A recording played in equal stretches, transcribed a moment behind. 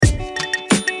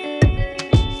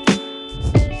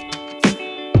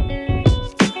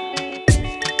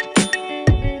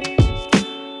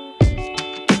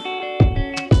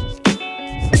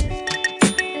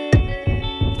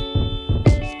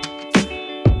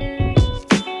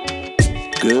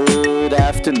Good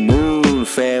afternoon,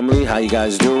 family. How you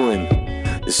guys doing?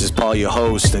 This is Paul, your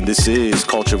host, and this is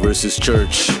Culture versus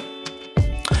Church,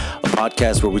 a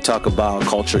podcast where we talk about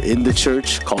culture in the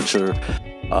church, culture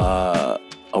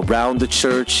around the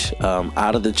church,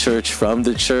 out of the church, from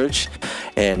the church,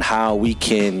 and how we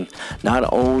can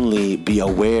not only be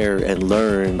aware and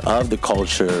learn of the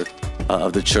culture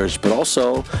of the church, but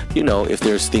also, if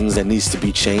there's things that needs to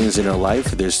be changed in our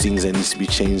life, if there's things that needs to be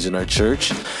changed in our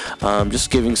church,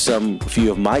 just giving some few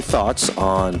of my thoughts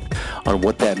on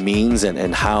what that means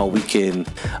and how we can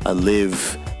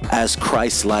live as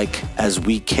Christ-like as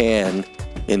we can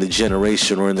in the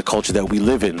generation or in the culture that we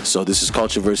live in. So this is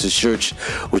Culture versus Church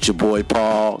with your boy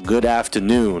Paul. Good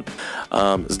afternoon.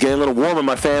 It's getting a little warmer,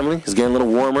 my family. It's getting a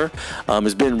little warmer.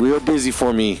 It's been real busy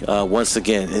for me once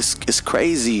again. It's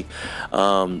crazy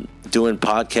doing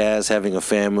podcasts, having a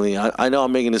family. I know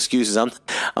I'm making excuses. I'm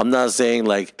not saying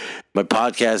like my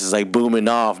podcast is like booming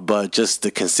off, but just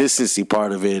the consistency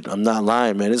part of it, I'm not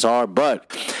lying, man. It's hard,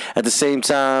 but at the same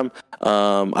time,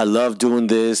 I love doing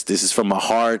this. This is from my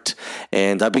heart,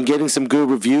 and I've been getting some good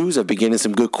reviews. I've been getting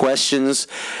some good questions,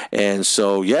 and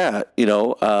so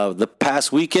the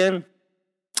past weekend,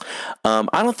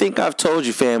 I don't think I've told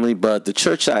you, family, but the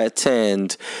church I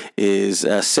attend is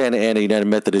Santa Ana United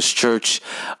Methodist Church,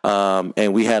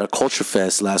 and we had a culture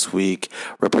fest last week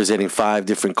representing 5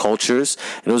 different cultures,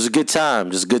 and it was a good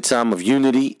time, just a good time of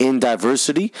unity in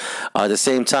diversity. At the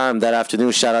same time, that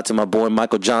afternoon, shout out to my boy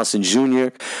Michael Johnson Jr.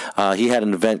 He had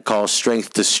an event called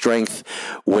Strength to Strength,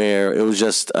 where it was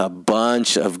just a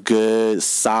bunch of good,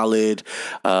 solid,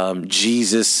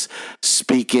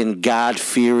 Jesus-speaking,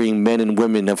 God-fearing men and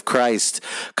women of Christ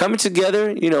coming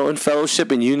together, in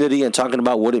fellowship and unity and talking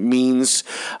about what it means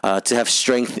to have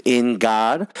strength in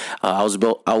God. I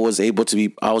was able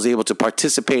to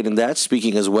participate in that,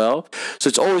 speaking as well. So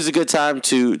it's always a good time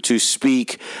to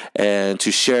speak and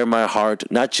to share my heart,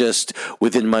 not just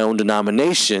within my own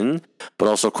denomination, but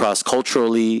also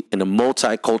cross-culturally in a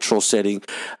multicultural setting,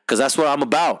 because that's what I'm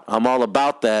about. I'm all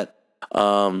about that,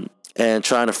 and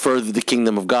trying to further the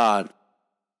kingdom of God.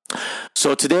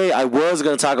 So today I was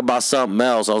going to talk about something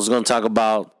else. I was going to talk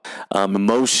about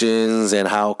emotions and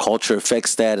how culture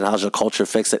affects that and how your culture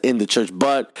affects that in the church.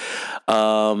 But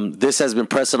this has been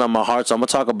pressing on my heart, so I'm going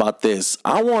to talk about this.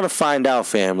 I want to find out,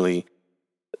 family,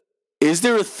 is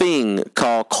there a thing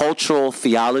called cultural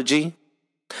theology?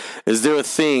 Is there a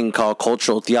thing called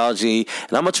cultural theology?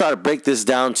 And I'm going to try to break this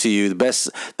down to you the best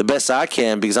I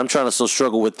can, because I'm trying to still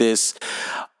struggle with this.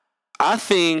 I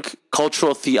think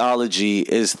cultural theology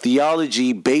is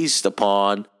theology based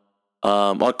upon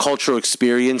our cultural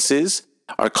experiences,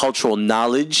 our cultural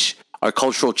knowledge, our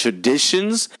cultural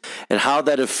traditions, and how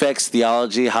that affects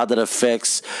theology, how that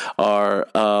affects our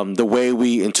the way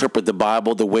we interpret the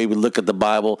Bible, the way we look at the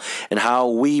Bible, and how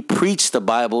we preach the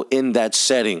Bible in that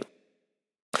setting.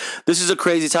 This is a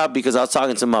crazy topic because I was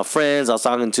talking to my friends, I was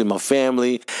talking to my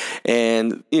family,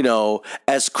 and,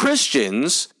 as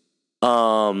Christians,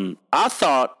 I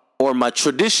thought, or my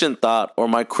tradition thought, or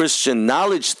my Christian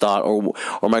knowledge thought,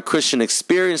 or my Christian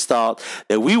experience thought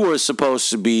that we were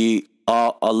supposed to be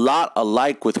a lot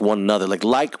alike with one another,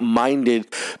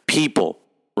 like-minded people,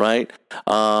 right?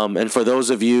 And for those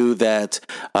of you that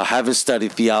haven't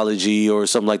studied theology or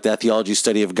something like that, theology,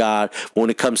 study of God,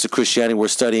 when it comes to Christianity, we're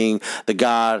studying the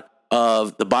God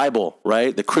of the Bible,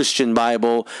 right? The Christian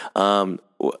Bible,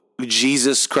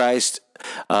 Jesus Christ.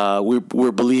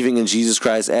 We're believing in Jesus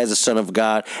Christ as the Son of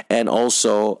God, and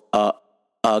also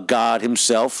God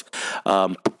Himself.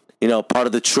 Part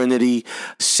of the Trinity,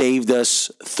 saved us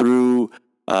through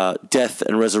death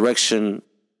and resurrection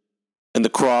and the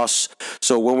cross.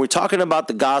 So when we're talking about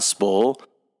the gospel,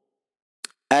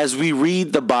 as we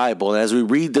read the Bible, as we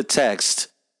read the text,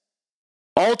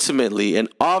 ultimately and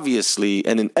obviously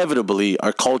and inevitably,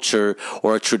 our culture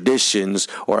or our traditions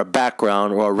or our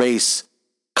background or our race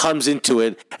comes into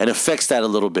it and affects that a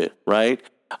little bit, right?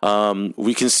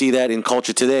 We can see that in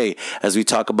culture today as we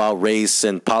talk about race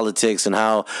and politics and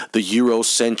how the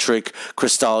Eurocentric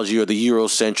Christology or the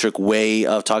Eurocentric way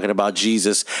of talking about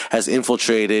Jesus has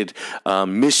infiltrated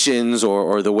missions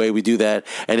or the way we do that.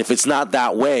 And if it's not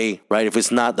that way, right, if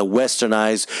it's not the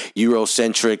westernized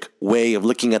Eurocentric way of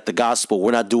looking at the gospel,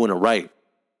 we're not doing it right.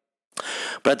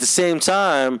 But at the same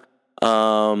time,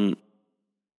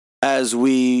 as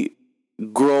we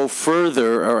grow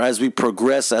further or as we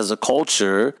progress as a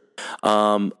culture,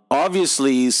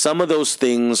 obviously some of those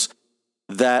things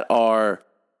that are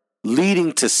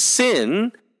leading to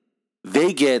sin,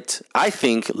 they get, I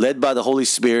think, led by the Holy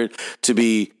Spirit to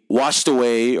be washed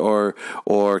away or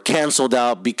canceled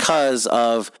out because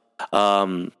of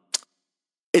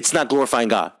it's not glorifying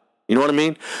God. You know what I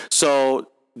mean? So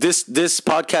this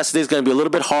podcast today is going to be a little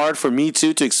bit hard for me to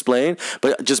explain,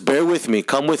 but just bear with me.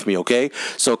 Come with me, okay?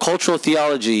 So cultural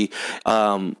theology,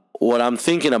 what I'm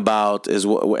thinking about is,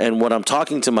 and what I'm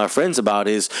talking to my friends about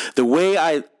is the way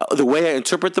I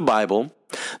interpret the Bible,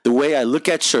 the way I look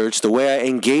at church, the way I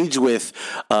engage with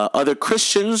other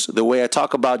Christians, the way I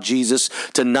talk about Jesus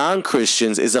to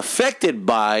non-Christians is affected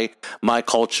by my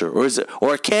culture,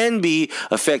 or it can be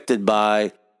affected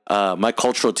by my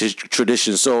cultural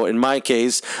tradition. So in my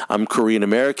case, I'm Korean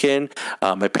American.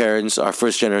 My parents are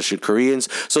first generation Koreans.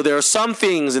 So there are some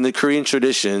things in the Korean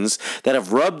traditions that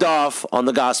have rubbed off on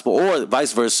the gospel, or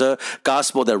vice versa,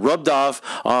 gospel that rubbed off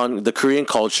on the Korean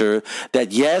culture,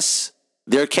 that yes,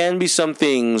 there can be some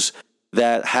things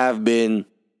that have been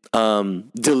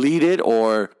deleted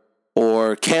or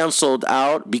canceled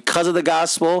out because of the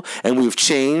gospel, and we've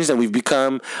changed and we've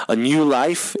become a new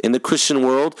life in the Christian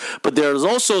world. But there's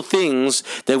also things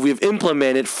that we've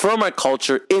implemented from our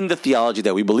culture in the theology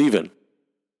that we believe in.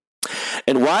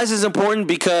 And why is this important?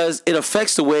 Because it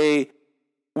affects the way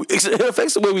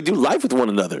we do life with one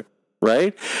another.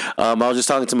 Right? I was just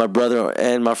talking to my brother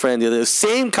and my friend the other day,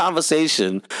 same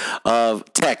conversation of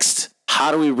text.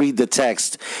 How do we read the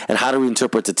text and how do we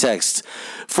interpret the text?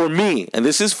 For me, and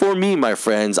this is for me, my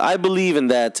friends, I believe in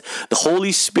that the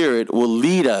Holy Spirit will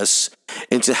lead us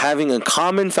into having a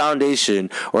common foundation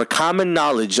or a common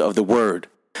knowledge of the Word.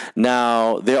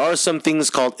 Now, there are some things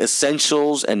called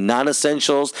essentials and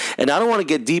non-essentials, and I don't want to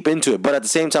get deep into it, but at the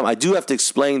same time, I do have to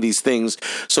explain these things.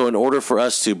 So in order for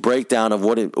us to break down of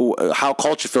how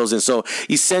culture fills in. So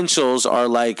essentials are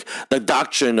like the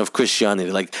doctrine of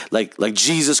Christianity, like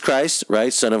Jesus Christ,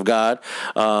 right? Son of God,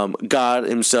 God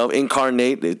himself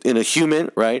incarnate in a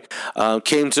human, right?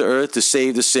 Came to earth to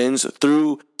save the sins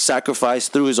through sacrifice,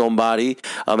 through his own body.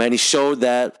 And he showed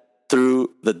that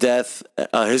through the death,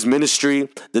 his ministry,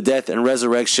 the death and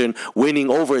resurrection, winning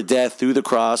over death through the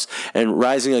cross and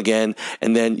rising again.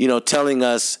 And then, telling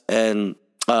us and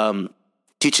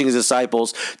teaching his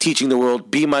disciples, teaching the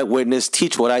world, be my witness,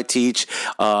 teach what I teach,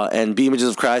 and be images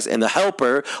of Christ. And the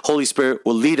helper, Holy Spirit,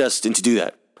 will lead us to do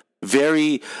that.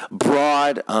 Very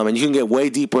broad, and you can get way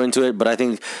deeper into it, but I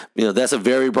think that's a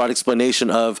very broad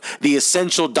explanation of the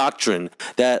essential doctrine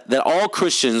that all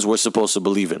Christians were supposed to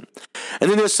believe in. And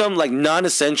then there's some like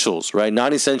non-essentials, right?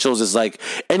 Non-essentials is like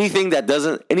anything that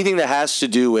has to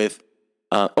do with,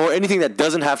 or anything that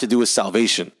doesn't have to do with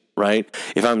salvation, right?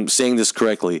 If I'm saying this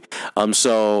correctly,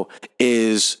 so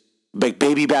is like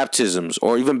baby baptisms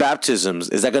or even baptisms,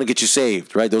 is that going to get you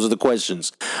saved, right? Those are the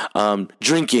questions.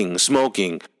 Drinking,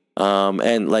 smoking.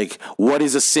 And like, what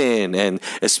is a sin? And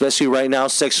especially right now,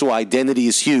 sexual identity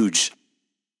is huge.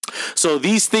 So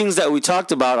these things that we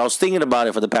talked about, I was thinking about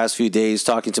it for the past few days,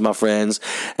 talking to my friends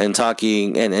and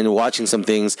talking and watching some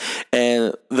things.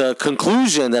 And the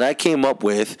conclusion that I came up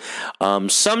with,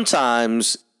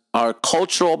 sometimes our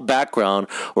cultural background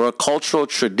or a cultural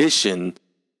tradition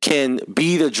can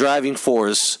be the driving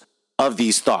force of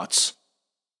these thoughts.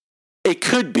 It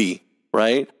could be,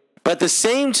 right? But at the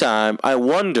same time, I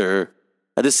wonder,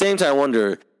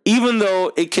 even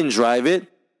though it can drive it,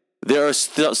 there are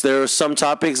some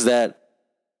topics that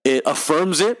it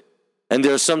affirms it, and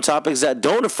there are some topics that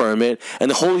don't affirm it, and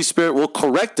the Holy Spirit will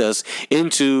correct us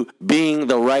into being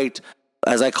the right,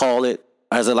 as I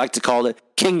like to call it,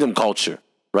 kingdom culture,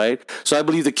 right? So I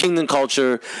believe the kingdom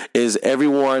culture is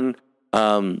everyone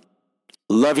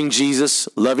loving Jesus,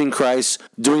 loving Christ,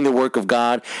 doing the work of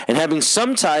God, and having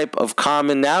some type of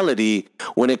commonality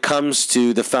when it comes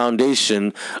to the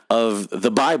foundation of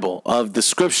the Bible, of the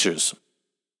scriptures.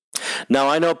 Now,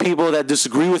 I know people that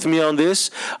disagree with me on this.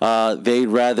 But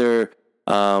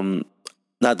the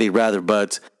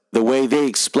way they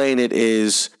explain it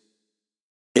is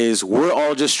we're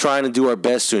all just trying to do our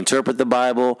best to interpret the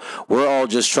Bible. We're all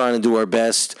just trying to do our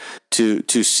best to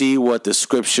see what the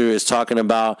scripture is talking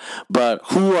about. But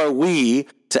who are we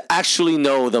to actually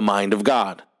know the mind of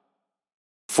God?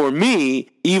 For me,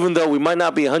 even though we might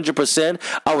not be 100%,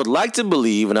 I would like to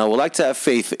believe and I would like to have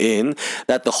faith in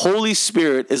that the Holy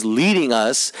Spirit is leading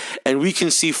us and we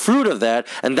can see fruit of that.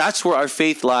 And that's where our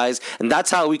faith lies. And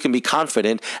that's how we can be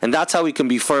confident. And that's how we can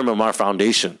be firm on our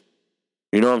foundation.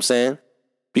 You know what I'm saying?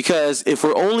 Because if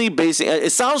we're only basing,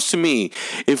 it sounds to me,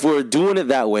 if we're doing it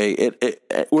that way,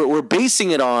 we're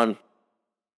basing it on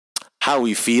how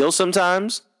we feel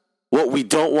sometimes, what we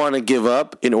don't want to give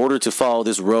up in order to follow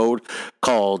this road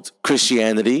called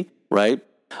Christianity, right?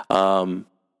 And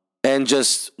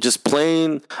just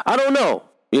plain, I don't know.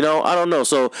 I don't know.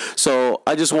 So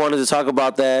I just wanted to talk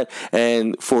about that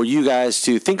and for you guys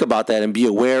to think about that and be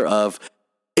aware of,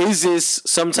 is this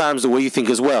sometimes the way you think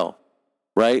as well,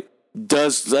 right?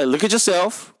 Look at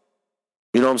yourself.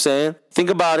 You know what I'm saying? Think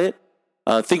about it.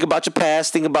 Think about your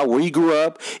past. Think about where you grew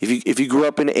up. If you grew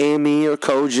up in AME or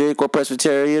Kojic or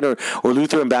Presbyterian or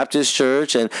Lutheran Baptist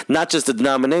Church, and not just the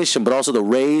denomination, but also the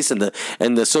race and the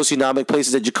socioeconomic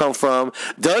places that you come from.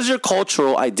 Does your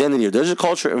cultural identity or does your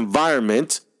cultural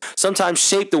environment sometimes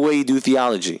shape the way you do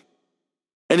theology?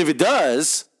 And if it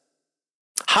does,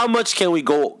 how much can we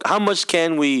go? How much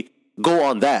can we go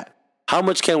on that? How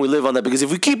much can we live on that? Because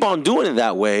if we keep on doing it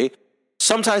that way,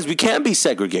 sometimes we can be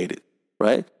segregated,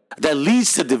 right? That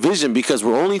leads to division because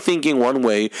we're only thinking one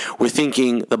way. We're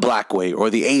thinking the black way or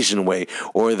the Asian way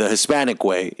or the Hispanic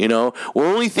way. You know,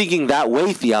 we're only thinking that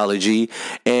way theology,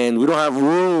 and we don't have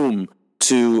room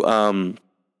to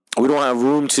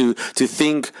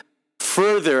think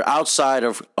further outside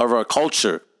of our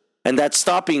culture, and that's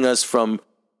stopping us from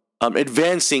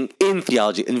advancing in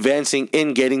theology, advancing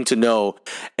in getting to know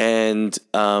and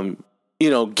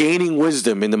gaining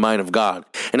wisdom in the mind of God.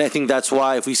 And I think that's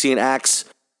why if we see in Acts,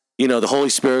 the Holy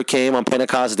Spirit came on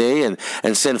Pentecost Day and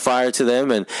sent fire to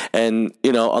them and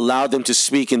allowed them to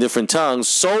speak in different tongues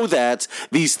so that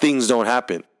these things don't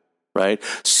happen, right?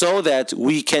 So that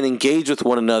we can engage with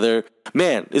one another.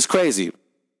 Man, it's crazy.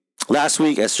 Last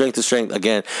week at Strength to Strength,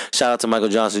 again, shout out to Michael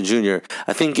Johnson Jr.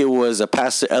 I think it was a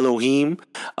Pastor Elohim.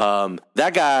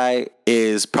 That guy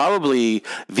is probably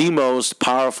the most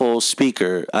powerful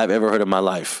speaker I've ever heard in my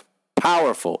life.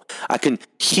 Powerful. I can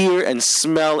hear and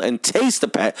smell and taste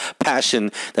the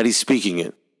passion that he's speaking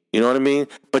in. You know what I mean?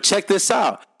 But check this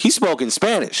out. He spoke in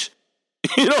Spanish.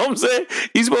 You know what I'm saying?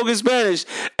 He spoke in Spanish.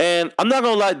 And I'm not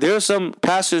going to lie, there are some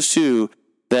pastors too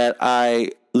that I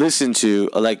listen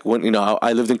to, like when,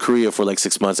 I lived in Korea for like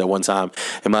 6 months at one time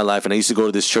in my life. And I used to go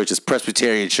to this church, this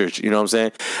Presbyterian church, you know what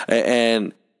I'm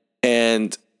saying?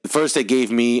 And first they gave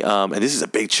me, and this is a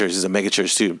big church, this is a mega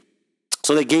church too.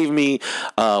 So they gave me,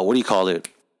 what do you call it?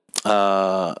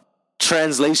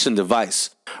 Translation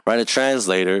device, right? A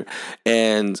translator.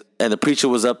 And the preacher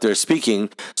was up there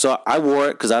speaking. So I wore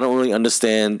it because I don't really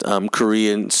understand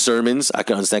Korean sermons. I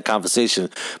can understand conversation,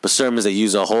 but sermons, they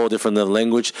use a whole different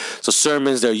language. So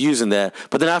sermons, they're using that.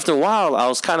 But then after a while, I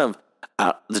was kind of,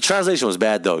 the translation was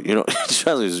bad though. The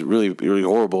translation was really, really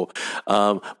horrible.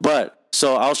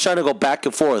 So I was trying to go back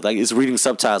and forth, like it's reading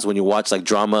subtitles when you watch like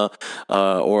drama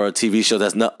or a TV show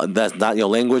that's not your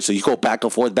language. So you go back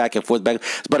and forth.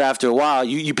 But after a while,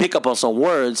 you pick up on some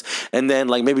words, and then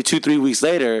like maybe 2-3 weeks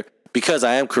later, because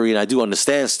I am Korean, I do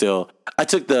understand still. I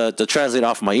took the translator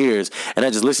off my ears and I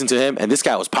just listened to him, and this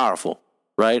guy was powerful,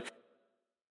 right?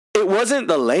 It wasn't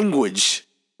the language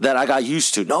that I got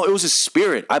used to. No, it was a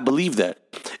spirit. I believe that.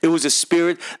 It was a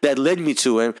spirit that led me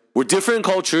to him. We're different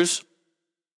cultures.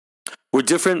 We're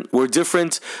different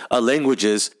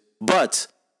languages, but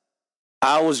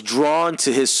I was drawn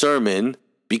to his sermon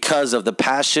because of the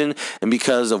passion and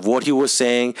because of what he was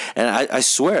saying. And I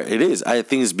swear it is. I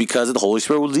think it's because of the Holy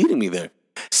Spirit was leading me there.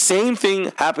 Same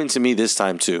thing happened to me this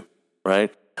time too, right?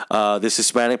 This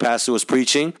Hispanic pastor was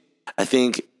preaching. I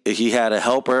think he had a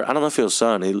helper. I don't know if it was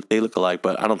son. They look alike,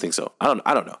 but I don't think so. I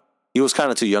don't know. He was kind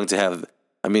of too young to have.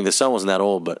 I mean, the son wasn't that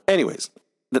old, but anyways,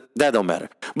 that don't matter.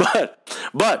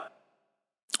 But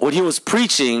when he was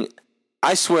preaching,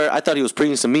 I swear I thought he was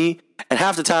preaching to me, and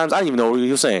half the times I didn't even know what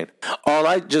he was saying. All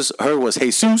I just heard was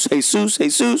Jesus, Jesus,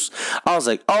 Jesus. I was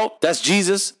like, oh, that's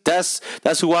Jesus. That's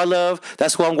who I love.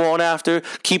 That's who I'm going after.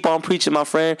 Keep on preaching, my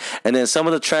friend. And then some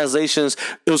of the translations,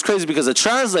 it was crazy because the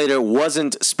translator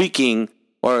wasn't speaking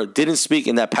or didn't speak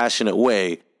in that passionate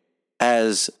way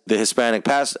as the Hispanic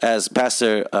as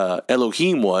Pastor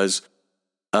Elohim was,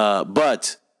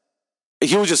 but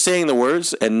he was just saying the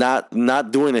words and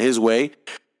not doing it his way.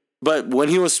 But when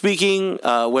he was speaking,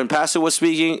 when Pastor was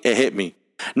speaking, it hit me.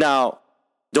 Now,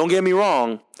 don't get me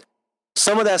wrong.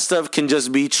 Some of that stuff can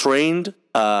just be trained.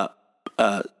 I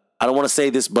don't want to say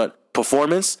this, but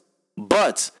performance.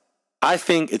 But I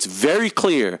think it's very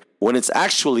clear when it's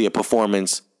actually a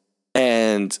performance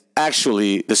and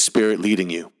actually the Spirit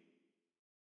leading you.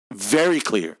 Very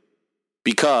clear.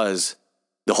 Because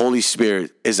the Holy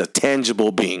Spirit is a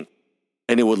tangible being.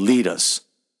 And it will lead us.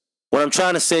 What I'm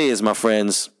trying to say is, my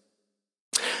friends,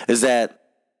 is that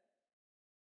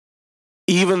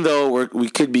even though we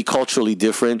could be culturally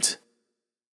different,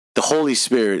 the Holy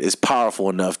Spirit is powerful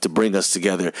enough to bring us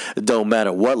together. It don't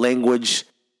matter what language,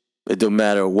 it don't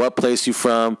matter what place you're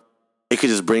from, it could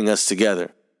just bring us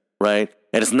together, right?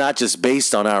 And it's not just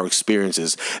based on our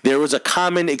experiences. There was a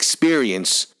common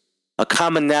experience, a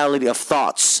commonality of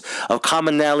thoughts, a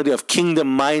commonality of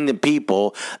kingdom-minded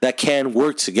people that can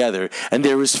work together. And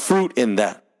there is fruit in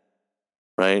that,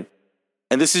 right?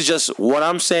 And this is just what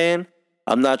I'm saying.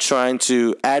 I'm not trying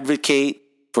to advocate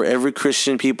for every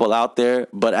Christian people out there,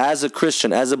 but as a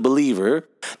Christian, as a believer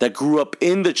that grew up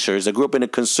in the church, that grew up in a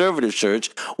conservative church,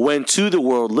 went to the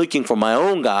world looking for my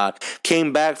own God,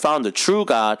 came back, found the true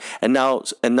God, and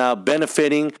now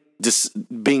benefiting,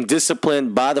 being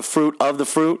disciplined by the fruit of the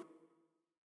fruit.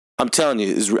 I'm telling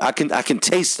you, I can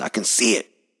taste it, I can see it.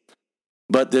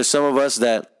 But there's some of us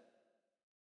that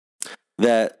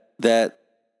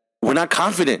we're not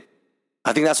confident.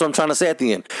 I think that's what I'm trying to say at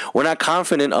the end. We're not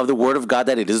confident of the word of God,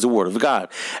 that it is the word of God.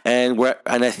 And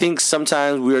I think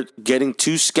sometimes we're getting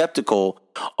too skeptical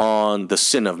on the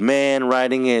sin of man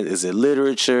writing it. Is it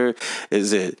literature?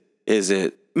 Is it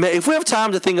man, if we have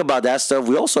time to think about that stuff,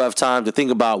 we also have time to think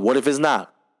about what if it's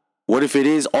not? What if it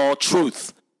is all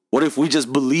truth? What if we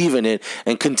just believe in it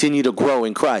and continue to grow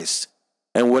in Christ?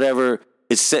 And whatever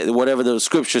whatever the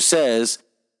scripture says,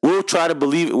 we'll try to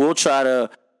believe it. We'll try to,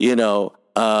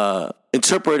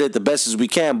 interpret it the best as we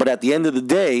can. But at the end of the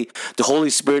day, the Holy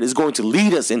Spirit is going to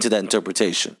lead us into that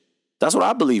interpretation. That's what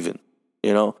I believe in,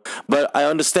 But I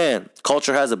understand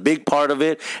culture has a big part of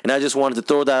it. And I just wanted to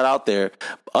throw that out there.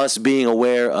 Us being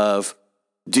aware of,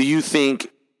 do you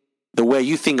think the way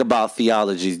you think about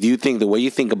theology, do you think the way you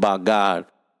think about God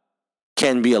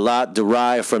can be a lot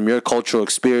derived from your cultural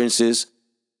experiences,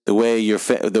 the way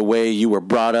you were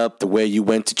brought up, the way you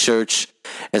went to church,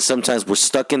 and sometimes we're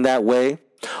stuck in that way,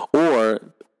 or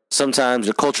sometimes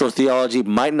your cultural theology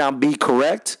might not be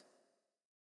correct.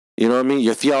 You know what I mean?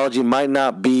 Your theology might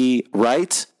not be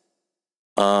right,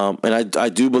 and I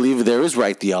do believe there is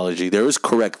right theology, there is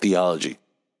correct theology.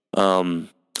 I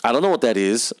don't know what that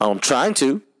is. I'm trying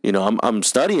to, I'm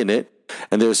studying it.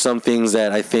 And there's some things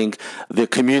that I think the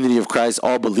community of Christ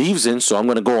all believes in, so I'm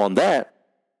going to go on that.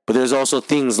 But there's also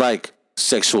things like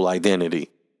sexual identity,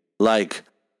 like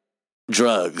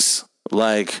drugs,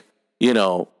 like,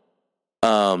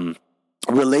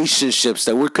 relationships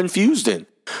that we're confused in.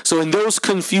 So in those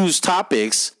confused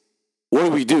topics, what do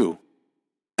we do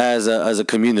as a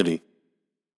community?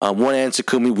 One answer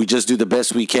could be we just do the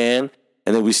best we can,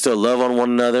 and then we still love on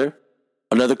one another.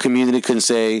 Another community can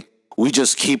say, we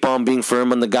just keep on being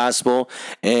firm on the gospel,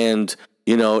 and,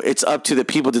 it's up to the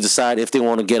people to decide if they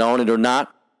want to get on it or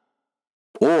not.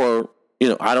 Or,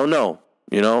 I don't know,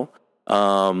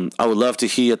 I would love to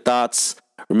hear your thoughts.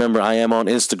 Remember, I am on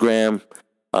Instagram.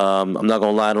 I'm not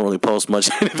going to lie, I don't really post much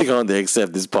anything on there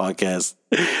except this podcast.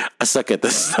 I suck at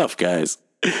this stuff, guys.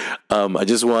 I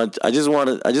just want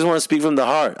to speak from the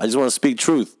heart. I just want to speak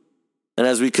truth. And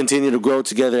as we continue to grow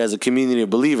together as a community of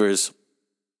believers,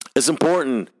 it's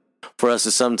important for us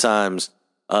to sometimes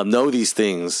know these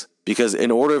things, because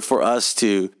in order for us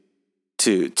to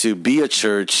be a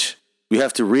church, we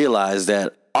have to realize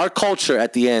that our culture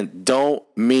at the end don't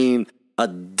mean a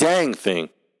dang thing.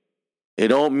 It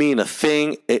don't mean a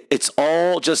thing. It's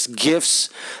all just gifts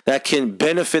that can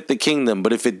benefit the kingdom.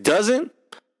 But if it doesn't,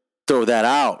 throw that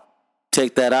out.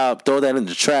 Take that out. Throw that in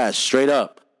the trash straight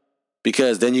up.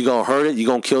 Because then you're going to hurt it. You're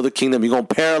going to kill the kingdom. You're going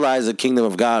to paralyze the kingdom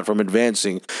of God from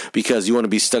advancing because you want to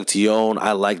be stuck to your own,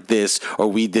 I like this, or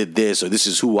we did this, or this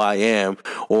is who I am,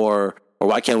 or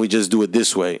why can't we just do it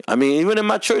this way? I mean, even in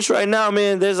my church right now,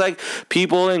 man, there's like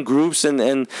people and groups and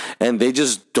they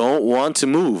just don't want to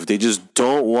move. They just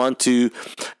don't want to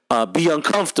be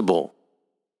uncomfortable.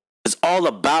 It's all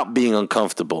about being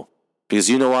uncomfortable. Because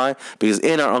you know why? Because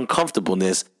in our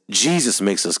uncomfortableness, Jesus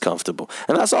makes us comfortable.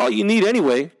 And that's all you need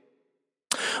anyway.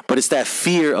 But it's that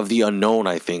fear of the unknown,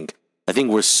 I think. I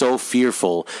think we're so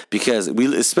fearful because we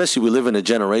live in a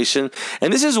generation.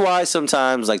 And this is why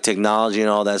sometimes like technology and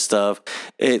all that stuff,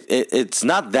 it's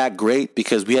not that great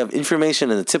because we have information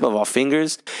in the tip of our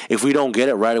fingers. If we don't get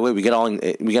it right away, we get all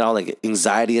like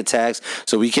anxiety attacks.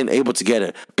 So we can able to get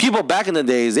it. People back in the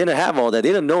days, they didn't have all that. They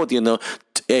didn't know what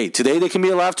hey, today they can be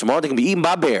alive. Tomorrow they can be eaten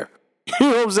by a bear.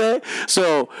 You know what I'm saying?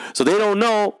 So they don't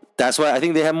know. That's why I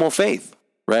think they have more faith.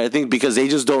 Right, I think because they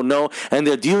just don't know, and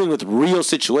they're dealing with real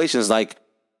situations like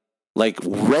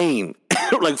rain,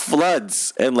 like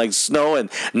floods, and like snow and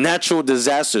natural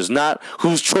disasters. Not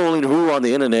who's trolling who on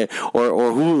the internet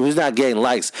or who's not getting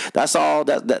likes. That's all.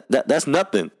 That's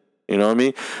nothing. You know what I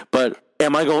mean? But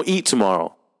am I gonna eat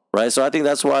tomorrow? Right. So I think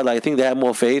that's why I think they have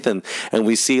more faith, and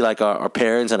we see like our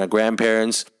parents and our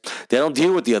grandparents, they don't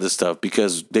deal with the other stuff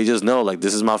because they just know like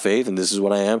this is my faith and this is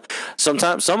what I am.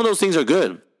 Sometimes some of those things are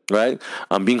good. Right?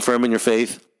 Being firm in your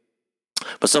faith.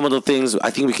 But some of the things I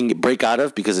think we can break out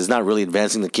of because it's not really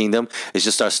advancing the kingdom. It's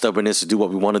just our stubbornness to do what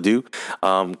we want to do.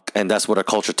 And that's what our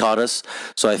culture taught us.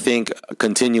 So I think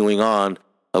continuing on,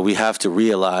 we have to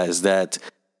realize that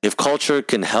if culture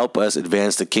can help us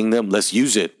advance the kingdom, let's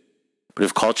use it. But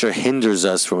if culture hinders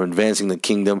us from advancing the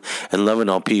kingdom and loving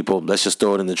on people, let's just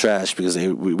throw it in the trash because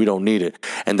we don't need it.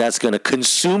 And that's going to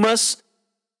consume us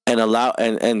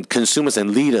and consume us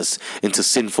and lead us into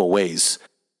sinful ways.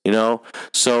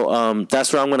 So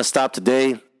that's where I'm going to stop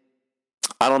today.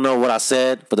 I don't know what I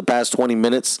said for the past 20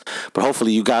 minutes, but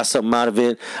hopefully you got something out of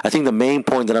it. I think the main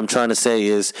point that I'm trying to say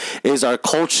is our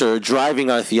culture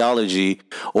driving our theology,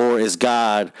 or is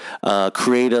God,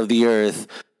 creator of the earth,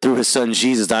 through his son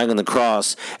Jesus dying on the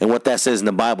cross, and what that says in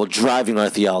the Bible, driving our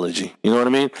theology? You know what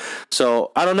I mean?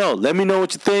 So I don't know. Let me know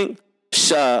what you think.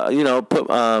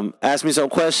 Ask me some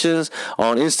questions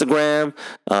on Instagram.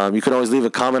 You can always leave a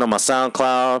comment on my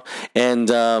SoundCloud.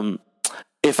 And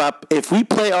if we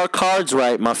play our cards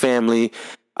right, my family,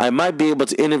 I might be able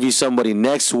to interview somebody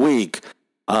next week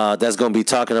that's going to be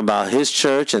talking about his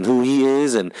church and who he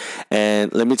is. And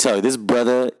let me tell you, this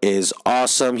brother is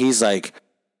awesome. He's like,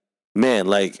 man,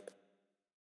 like,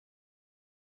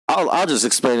 I'll just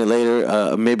explain it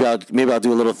later. Maybe I'll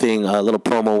do a little thing, a little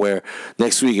promo where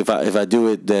next week, if I do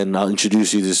it, then I'll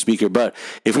introduce you to the speaker. But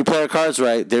if we play our cards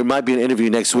right, there might be an interview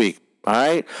next week. All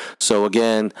right. So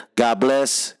again, God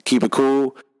bless. Keep it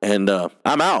cool. And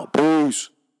I'm out. Peace.